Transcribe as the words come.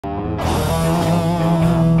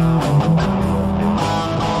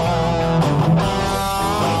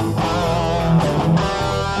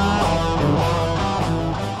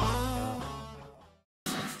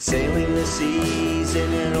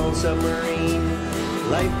submarine.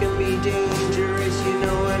 Life can be dangerous, you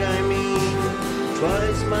know what I mean.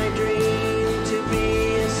 'Twas my dream to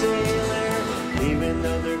be a sailor, even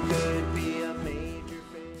though there could be a major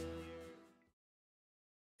failure.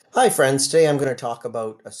 Hi friends, today I'm going to talk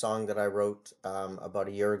about a song that I wrote about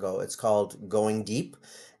a year ago. It's called Going Deep,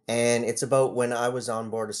 and it's about when I was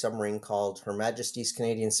on board a submarine called Her Majesty's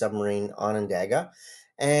Canadian Submarine Onondaga.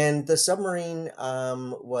 And the submarine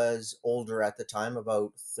was older at the time,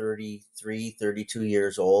 about 33, 32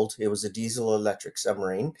 years old. It was a diesel electric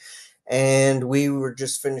submarine. And we were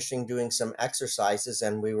just finishing doing some exercises,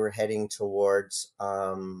 and we were heading towards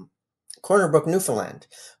Corner Brook, Newfoundland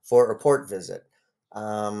for a port visit,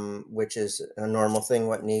 which is a normal thing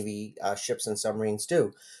what Navy ships and submarines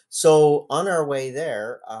do. So on our way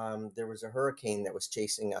there, there was a hurricane that was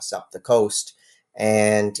chasing us up the coast,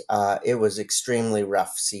 and it was extremely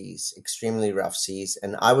rough seas,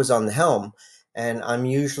 and I was on the helm, and I'm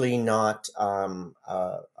usually not, I'm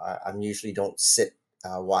usually don't sit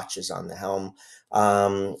watches on the helm.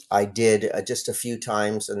 I did just a few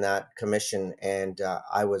times in that commission, and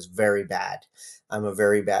I was very bad. I'm a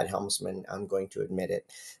very bad helmsman, I'm going to admit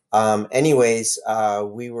it. Anyways,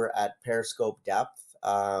 we were at periscope depth,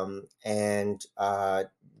 and the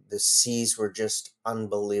seas were just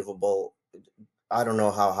unbelievable. I don't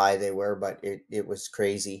know how high they were, but it was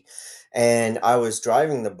crazy. And I was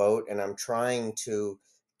driving the boat, and I'm trying to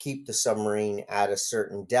keep the submarine at a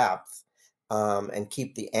certain depth, and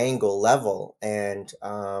keep the angle level. And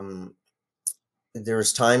there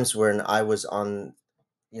was times when I was on,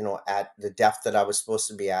 at the depth that I was supposed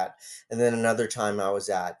to be at. And then another time I was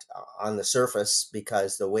at on the surface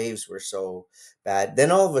because the waves were so bad.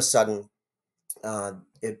 Then all of a sudden,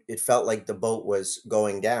 it felt like the boat was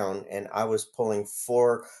going down, and I was pulling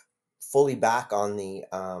fully back on the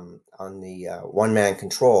one-man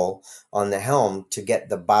control on the helm to get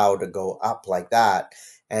the bow to go up like that.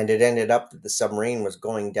 And it ended up that the submarine was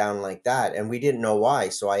going down like that, and we didn't know why.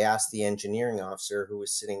 So I asked the engineering officer, who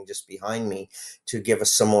was sitting just behind me, to give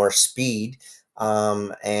us some more speed,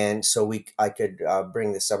 and so I could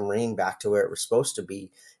bring the submarine back to where it was supposed to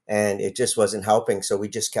be. And it just wasn't helping. So we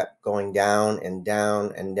just kept going down and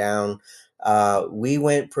down and down. We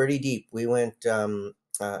went pretty deep. We went, I'm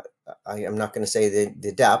not going to say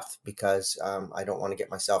the depth because I don't want to get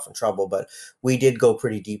myself in trouble, but we did go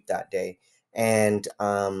pretty deep that day. And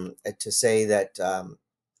to say that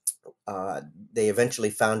they eventually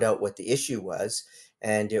found out what the issue was,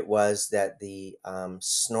 and it was that the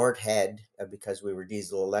snort head, because we were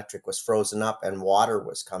diesel electric, was frozen up and water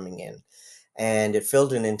was coming in. And it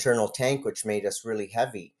filled an internal tank, which made us really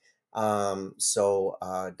heavy. So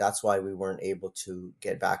that's why we weren't able to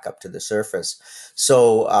get back up to the surface.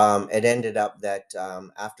 So it ended up that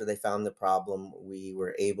after they found the problem, we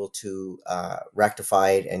were able to rectify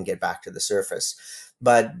it and get back to the surface.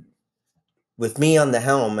 But with me on the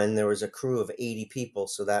helm, and there was a crew of 80 people,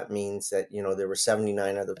 so that means that, there were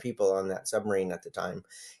 79 other people on that submarine at the time.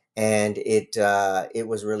 And it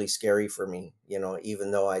was really scary for me,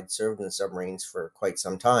 even though I'd served in submarines for quite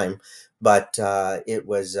some time. But it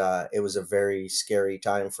was a very scary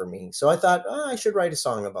time for me. So I thought, I should write a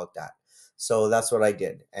song about that. So that's what I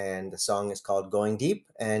did. And the song is called Going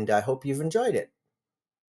Deep, and I hope you've enjoyed it.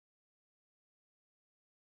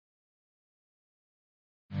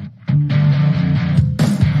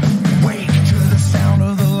 Wake to the sound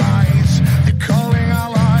of the lights. They're calling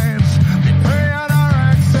our lives. They prey on our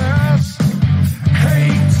access.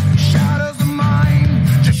 Hate shadows of mind,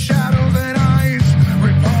 just shadows and eyes.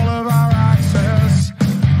 Rip all of our access.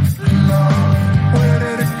 Love, where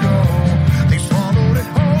did it go? They swallowed it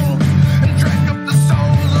whole and drank up the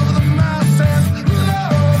souls of the masses.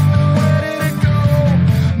 Love, where did it go?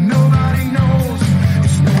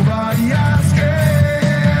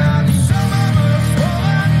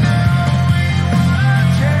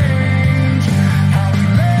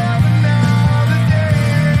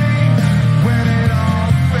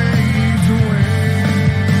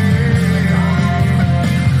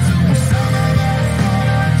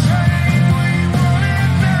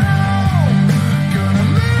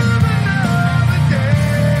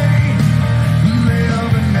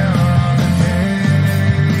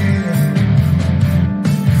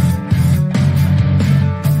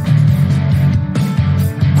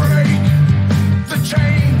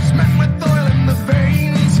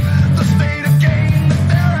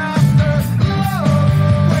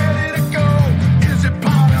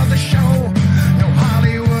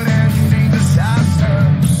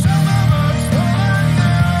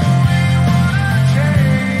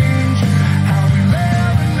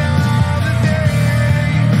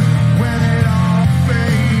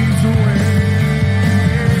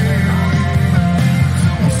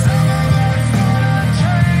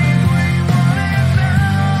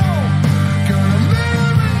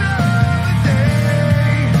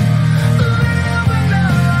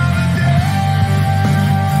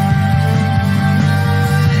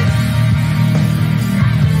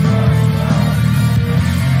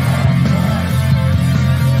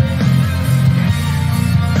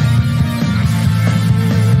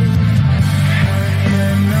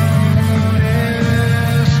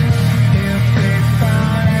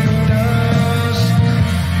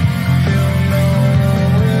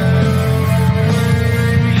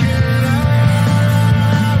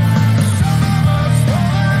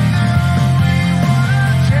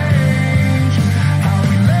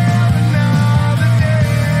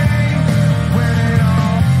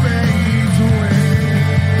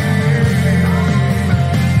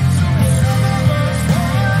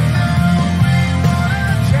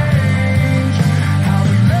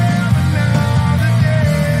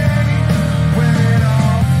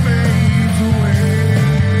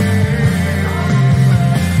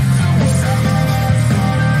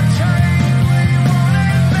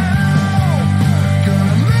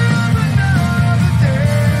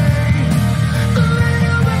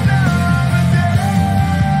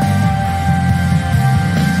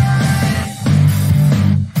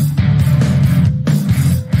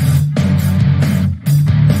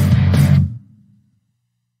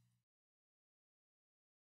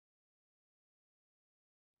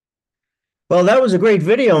 Well, that was a great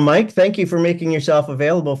video, Mike. Thank you for making yourself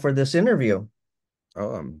available for this interview. Oh,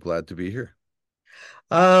 I'm glad to be here.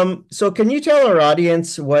 So can you tell our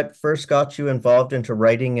audience what first got you involved into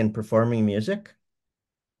writing and performing music?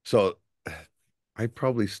 So I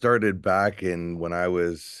probably started back in when I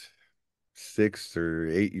was 6 or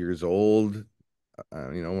 8 years old,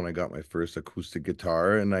 when I got my first acoustic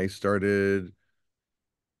guitar and I started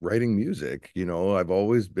writing music. I've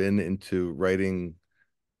always been into writing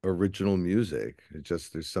original music. It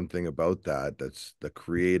just, there's something about that. That's the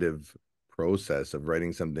creative process of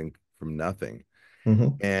writing something from nothing. Hmm.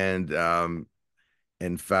 And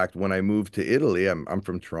in fact, when I moved to Italy, I'm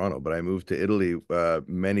from Toronto, but I moved to Italy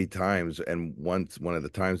many times. And one of the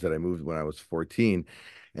times that I moved when I was 14,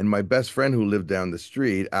 and my best friend who lived down the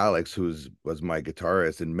street, Alex, was my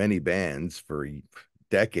guitarist in many bands for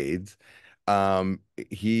decades, um,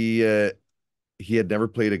 he he had never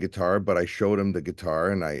played a guitar, but I showed him the guitar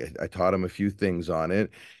and I taught him a few things on it.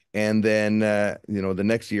 And then, the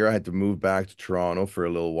next year I had to move back to Toronto for a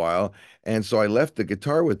little while. And so I left the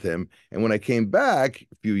guitar with him. And when I came back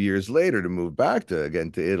a few years later to move back to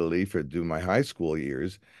again to Italy for do my high school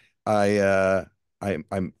years, I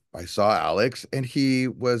I saw Alex and he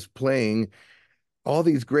was playing all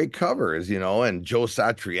these great covers, and Joe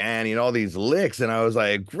Satriani and all these licks. And I was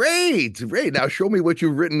like, great, great. Now show me what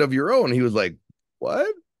you've written of your own. He was like,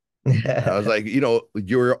 what? I was like,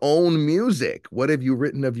 your own music. What have you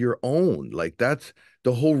written of your own? Like, that's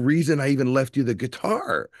the whole reason I even left you the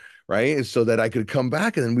guitar, right? Is so that I could come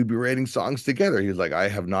back and then we'd be writing songs together. He was like, I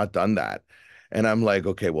have not done that. And I'm like,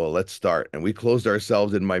 okay, well, let's start. And we closed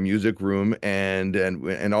ourselves in my music room and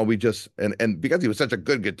all we just and because he was such a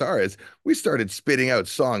good guitarist, we started spitting out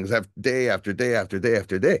songs day after day after day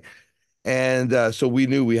after day. And so we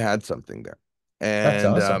knew we had something there. That's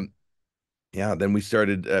And awesome. yeah, then we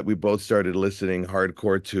both started listening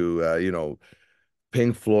hardcore to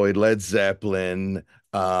Pink Floyd, Led Zeppelin,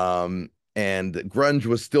 and grunge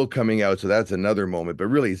was still coming out, so that's another moment. But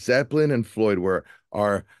really, Zeppelin and Floyd were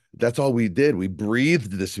our that's all we did. We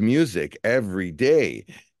breathed this music every day.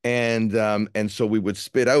 And so we would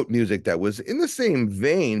spit out music that was in the same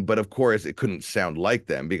vein, but of course it couldn't sound like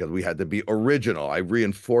them because we had to be original. I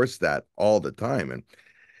reinforced that all the time. And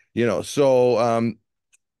you know, so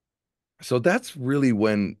so that's really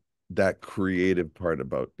when that creative part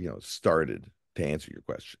about, started, to answer your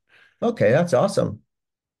question. Okay, that's awesome.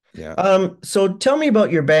 Yeah, So tell me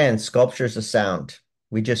about your band, Sculptures of Sound.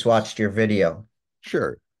 We just watched your video.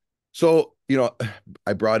 sure. So,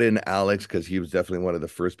 I brought in Alex because he was definitely one of the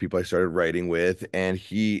first people I started writing with, and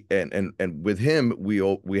he and with him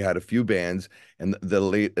we had a few bands, and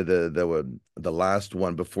the last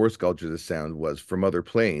one before Sculptures of Sound was From Other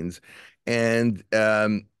Planes, and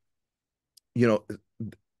you know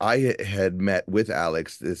I had met with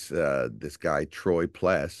Alex this guy Troy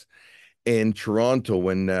Pless in Toronto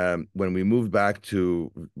when we moved back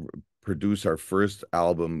to produce our first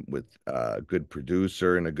album with a good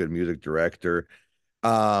producer and a good music director.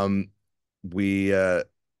 um we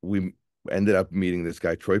ended up meeting this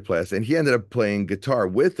guy Troy Pless, and he ended up playing guitar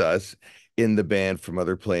with us in the band From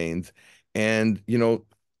Other Planes. And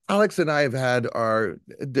Alex and I have had our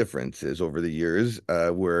differences over the years.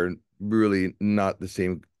 We're really not the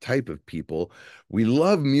same type of people. We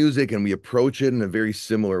love music and we approach it in a very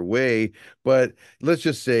similar way, but let's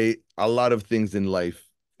just say a lot of things in life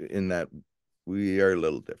in that we are a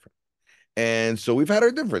little different. And so we've had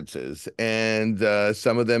our differences, and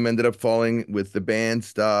some of them ended up falling with the band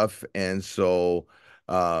stuff. And so,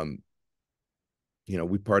 um,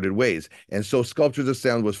 we parted ways. And so Sculptures of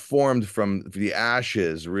Sound was formed from the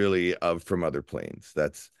ashes, really, of From Other Planes.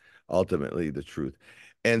 That's ultimately the truth.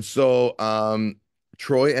 And so,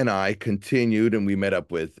 Troy and I continued, and we met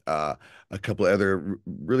up with a couple of other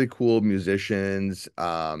really cool musicians,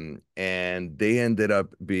 and they ended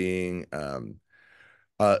up being uh,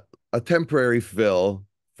 a temporary fill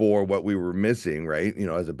for what we were missing, right?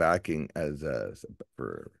 As a backing,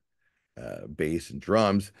 for bass and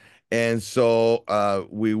drums. And so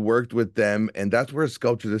we worked with them, and that's where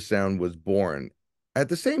Sculptures of Sound was born. At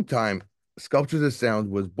the same time, Sculptures of Sound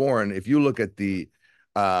was born. If you look at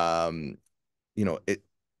um, it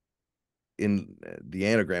in the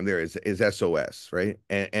anagram, there is SOS, right?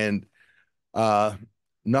 And uh,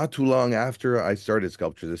 not too long after I started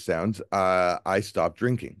Sculptures of Sound, I stopped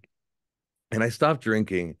drinking. And I stopped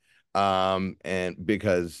drinking and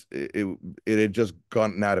because it had just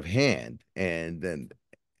gotten out of hand. And then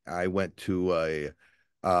I went to a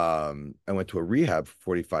rehab for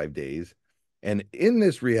 45 days. And in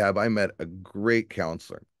this rehab I met a great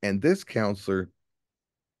counselor, and this counselor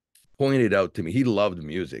pointed out to me, he loved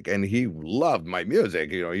music and he loved my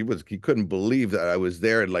music. He couldn't believe that I was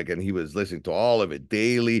there, and he was listening to all of it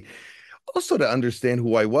daily, also to understand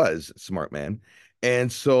who I was, smart man.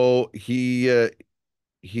 And so he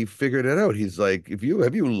figured it out. He's like, if you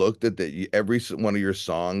have you looked at every one of your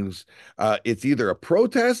songs, it's either a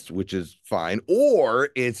protest, which is fine, or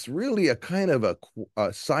it's really a kind of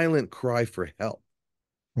a silent cry for help.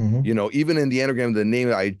 Hmm. Even in the anagram, the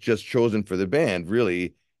name I just chosen for the band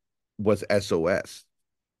really was SOS.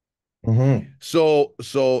 Hmm. So,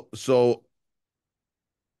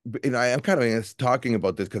 and I'm kind of talking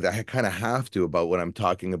about this because I kind of have to about when I'm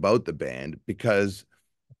talking about the band, because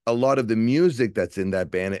a lot of the music that's in that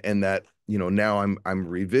band and that now I'm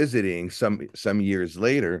revisiting some years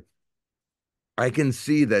later, I can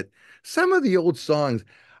see that some of the old songs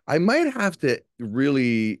I might have to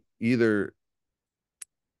really either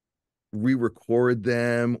re-record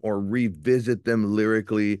them or revisit them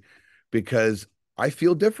lyrically, because I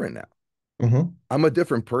feel different now. Hmm. I'm a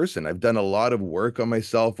different person. I've done a lot of work on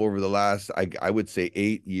myself over the last, I would say,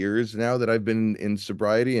 8 years now that I've been in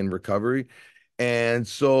sobriety and recovery. And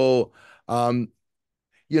so, um,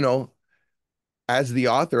 you know, as the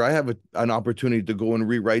author, I have an opportunity to go and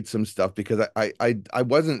rewrite some stuff because I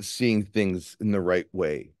wasn't seeing things in the right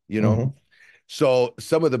way. Hmm. So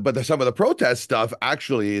some of the protest stuff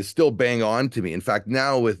actually is still bang on to me. In fact,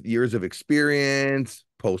 now with years of experience,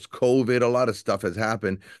 post COVID, a lot of stuff has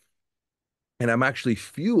happened, and I'm actually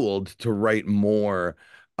fueled to write more.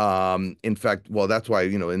 In fact, well, that's why,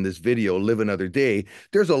 in this video, Live Another Day,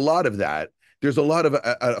 there's a lot of that. There's a lot of,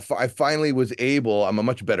 I finally was able, I'm a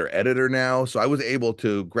much better editor now. So I was able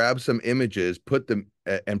to grab some images, put them,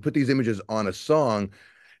 and put these images on a song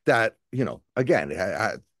that,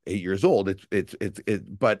 again, 8 years old.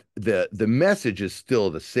 But the message is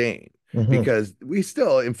still the same, Hmm. because we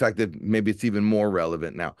still, in fact, maybe it's even more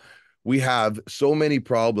relevant now. We have so many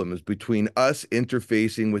problems between us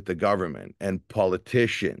interfacing with the government and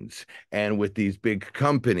politicians and with these big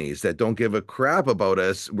companies that don't give a crap about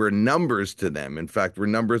us. We're numbers to them. In fact, we're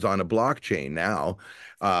numbers on a blockchain now.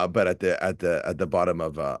 But at the bottom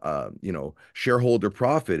of shareholder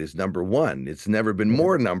profit is number one. It's never been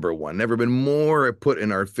more number one, never been more put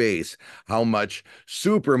in our face how much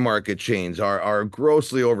supermarket chains are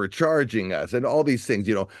grossly overcharging us and all these things.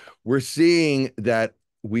 We're seeing that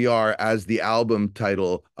we are, as the album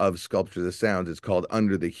title of Sculpture the Sounds is called,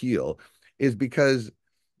 Under the Heel, is because,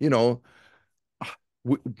 you know,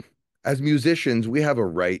 we, as musicians, we have a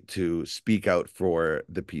right to speak out for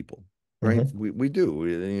the people, right? Hmm. We do.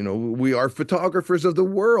 We are photographers of the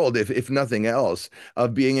world, if nothing else,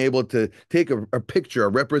 of being able to take a picture, a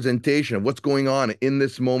representation of what's going on in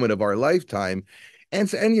this moment of our lifetime. And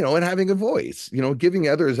having a voice, giving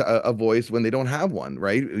others a voice when they don't have one,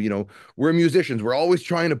 right? We're musicians. We're always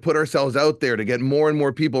trying to put ourselves out there to get more and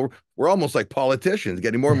more people. We're almost like politicians,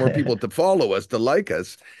 getting more and more people to follow us, to like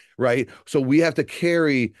us, right? So we have to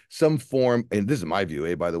carry some form, and this is my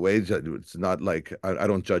view, by the way. It's not like I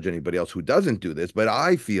don't judge anybody else who doesn't do this, but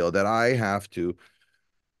I feel that I have to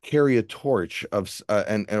carry a torch of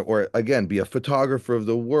or again be a photographer of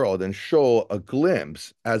the world and show a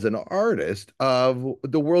glimpse as an artist of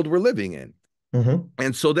the world we're living in. Hmm.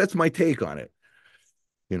 And so that's my take on it,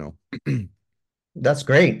 you know. That's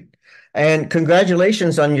great. And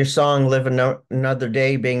congratulations on your song Another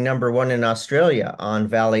Day being number one in Australia on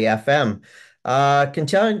Valley FM.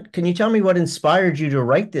 Can you tell me what inspired you to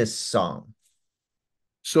write this song?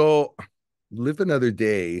 So Live Another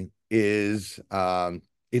Day is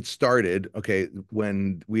it started, okay,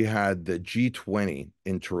 when we had the G20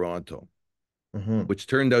 in Toronto, Hmm. which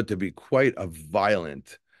turned out to be quite a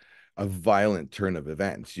violent turn of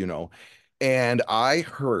events. And I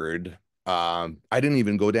heard, I didn't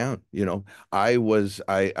even go down.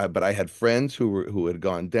 But I had friends who had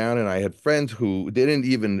gone down, and I had friends who didn't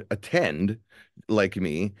even attend, like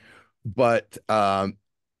me. But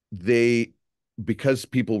they because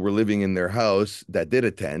people were living in their house that did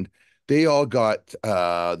attend, they all got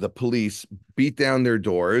the police beat down their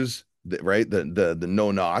doors, right? The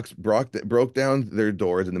no knocks broke down their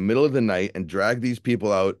doors in the middle of the night and dragged these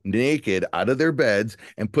people out naked out of their beds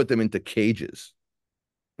and put them into cages.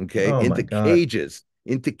 Okay, Oh my into God. cages,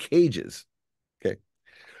 into cages. Okay,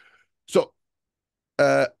 so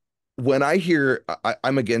uh when I hear,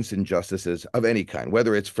 I'm against injustices of any kind,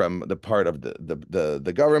 whether it's from the part of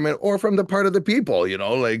the government or from the part of the people,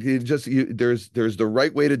 like there's the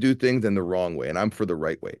right way to do things and the wrong way, and I'm for the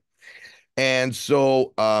right way. And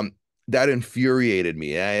so that infuriated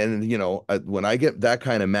me. And when I get that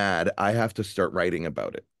kind of mad, I have to start writing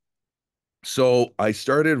about it. So I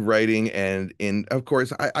started writing, and of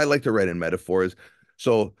course, I like to write in metaphors.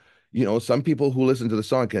 So some people who listen to the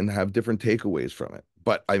song can have different takeaways from it.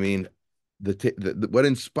 But I mean, what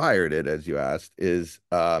inspired it, as you asked, is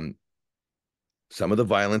some of the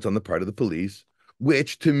violence on the part of the police,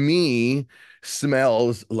 which to me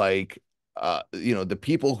smells like the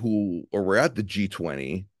people who or were at the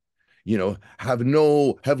G20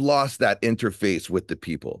 have lost that interface with the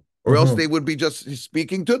people, or else Hmm. they would be just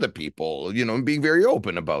speaking to the people, and being very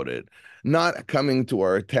open about it, not coming to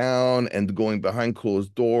our town and going behind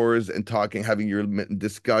closed doors and talking, having your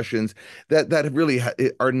discussions that really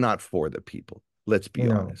are not for the people. Let's be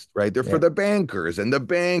No. honest, right? They're for Yeah. the bankers and the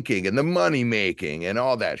banking and the money making and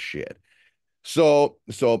all that shit. So,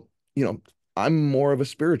 you know, I'm more of a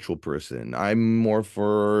spiritual person. I'm more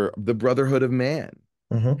for the brotherhood of man.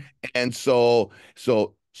 Hmm. And so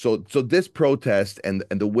this protest and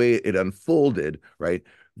the way it unfolded, right?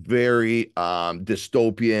 Very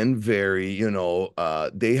dystopian, very,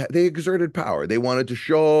 they exerted power. They wanted to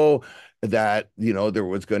show that, there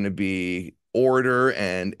was going to be order.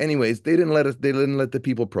 And anyways, they didn't let the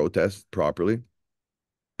people protest properly.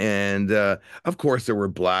 And of course there were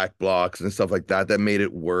black blocs and stuff like that that made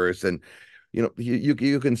it worse. And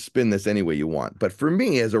you can spin this any way you want. But for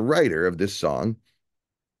me, as a writer of this song,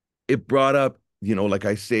 it brought up, like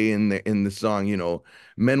I say in the song,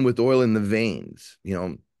 men with oil in the veins,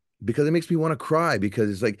 because it makes me want to cry, because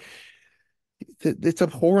it's like it's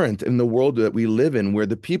abhorrent in the world that we live in, where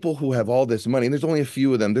the people who have all this money, and there's only a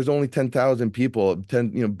few of them, there's only 10,000 people,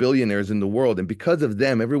 10, billionaires in the world, and because of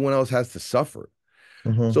them, everyone else has to suffer.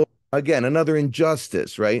 Hmm. So again, another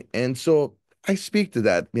injustice, right? And so I speak to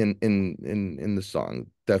that in the song,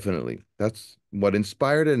 definitely. That's what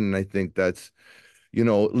inspired it, and I think that's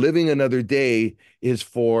living another day is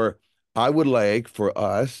for, I would like for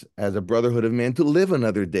us as a brotherhood of man to live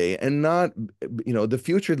another day and not, the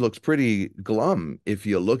future looks pretty glum if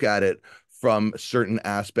you look at it from certain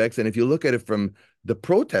aspects. And if you look at it from the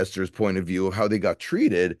protesters' point of view of how they got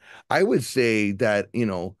treated, I would say that,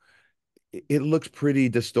 it looks pretty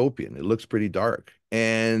dystopian. It looks pretty dark.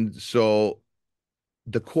 And so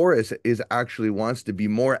the chorus is actually wants to be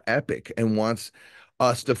more epic and wants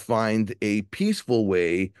us to find a peaceful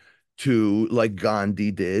way to, like Gandhi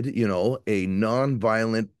did, a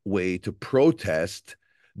non-violent way to protest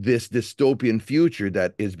this dystopian future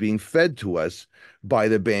that is being fed to us by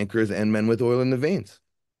the bankers and men with oil in the veins.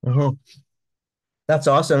 Hmm. That's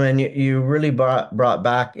awesome. And you really brought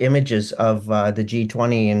back images of the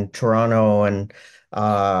G20 in Toronto and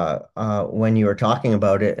when you were talking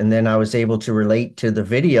about it. And then I was able to relate to the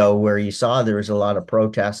video where you saw there was a lot of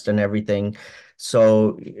protest and everything.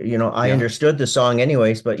 So, I Yeah. understood the song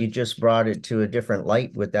anyways, but you just brought it to a different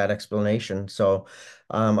light with that explanation. So,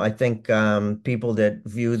 I think people that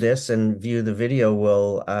view this and view the video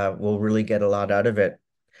will really get a lot out of it.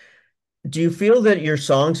 Do you feel that your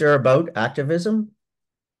songs are about activism?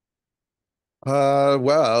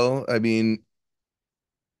 Well, I mean,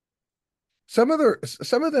 some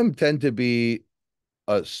of them tend to be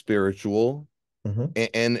spiritual, Hmm.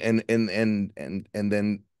 and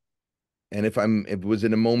then, and if it was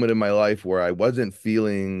in a moment in my life where I wasn't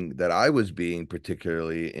feeling that I was being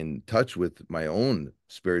particularly in touch with my own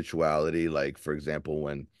spirituality, like for example,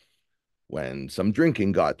 when some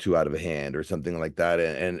drinking got too out of hand or something like that,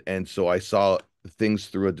 and so I saw things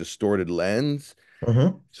through a distorted lens.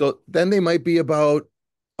 Hmm. So then they might be about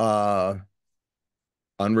uh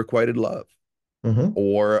unrequited love, Hmm.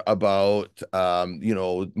 or about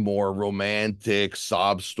more romantic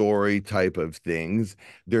sob story type of things.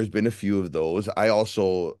 There's been a few of those. I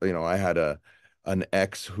also, I had an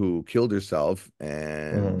ex who killed herself,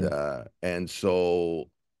 Hmm. and so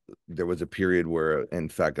there was a period where, in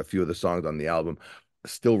fact, a few of the songs on the album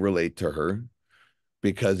still relate to her,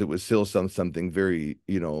 because it was still something very,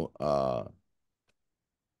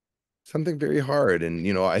 something very hard. And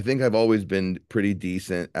I think I've always been pretty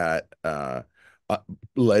decent at uh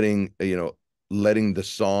letting letting the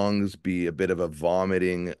songs be a bit of a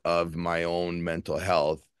vomiting of my own mental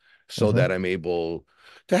health, so that Hmm. I'm able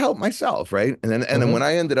to help myself, right? And then when Hmm.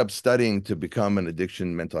 I ended up studying to become an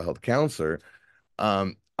addiction mental health counselor,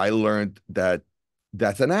 I learned that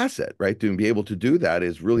that's an asset, right? To be able to do that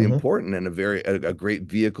is really Hmm. important, and a great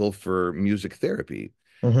vehicle for music therapy.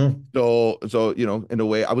 Hmm. So, in a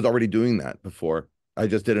way, I was already doing that before. I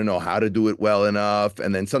just didn't know how to do it well enough.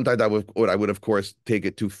 And then sometimes I would of course take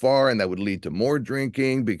it too far, and that would lead to more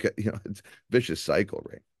drinking, because, it's a vicious cycle,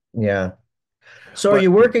 right? Yeah. So are But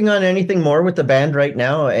you working on anything more with the band right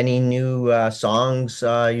now? Any new songs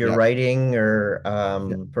you're yeah, writing or yeah,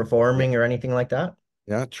 yeah, performing or anything like that?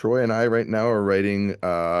 yeah. Troy and I right now are writing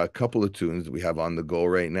a couple of tunes we have on the go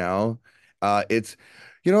right now. It's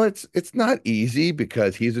It's not easy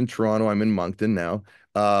because he's in Toronto, I'm in Moncton now.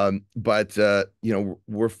 But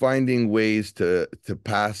we're finding ways to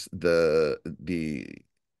pass the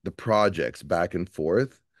projects back and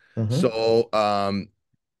forth. Hmm. So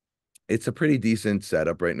it's a pretty decent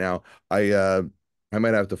setup right now. I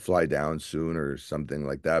might have to fly down soon or something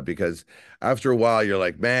like that because after a while you're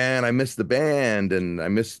like, man, I miss the band and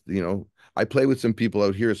I play with some people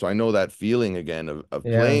out here, so I know that feeling again of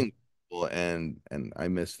Yeah. playing with people and I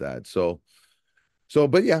miss that. So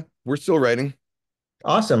but yeah, we're still writing.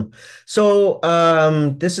 Awesome. So,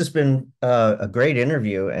 this has been a great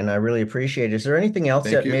interview, and I really appreciate it. Is there anything else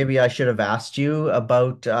Thank that you. maybe I should have asked you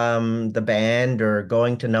about the band or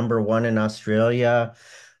going to number one in Australia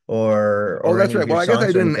Oh, or that's any of right. your Well, I guess I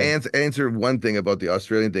songs or didn't anything? answer one thing about the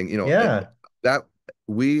Australian thing. Yeah. That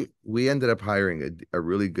we ended up hiring a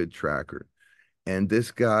really good tracker. And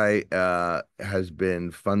this guy has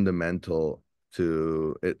been fundamental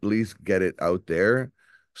to at least get it out there.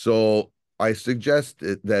 So I suggest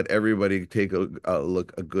that everybody take a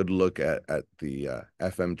good look at the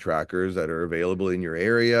FM trackers that are available in your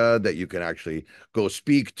area that you can actually go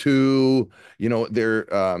speak to.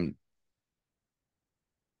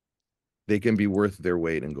 They can be worth their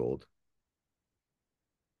weight in gold.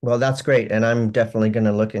 Well, that's great, and I'm definitely going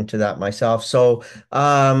to look into that myself. So,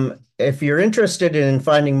 if you're interested in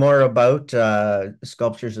finding more about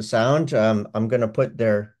Sculptures of Sound, I'm going to put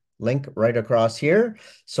their link right across here,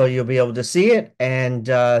 so you'll be able to see it. And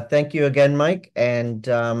thank you again, Mike, and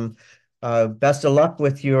best of luck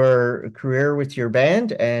with your career with your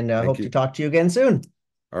band, and I Thank hope to you. talk to you again soon.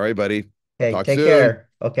 All right, buddy. Okay, Talk take soon. care.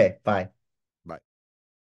 Okay, bye.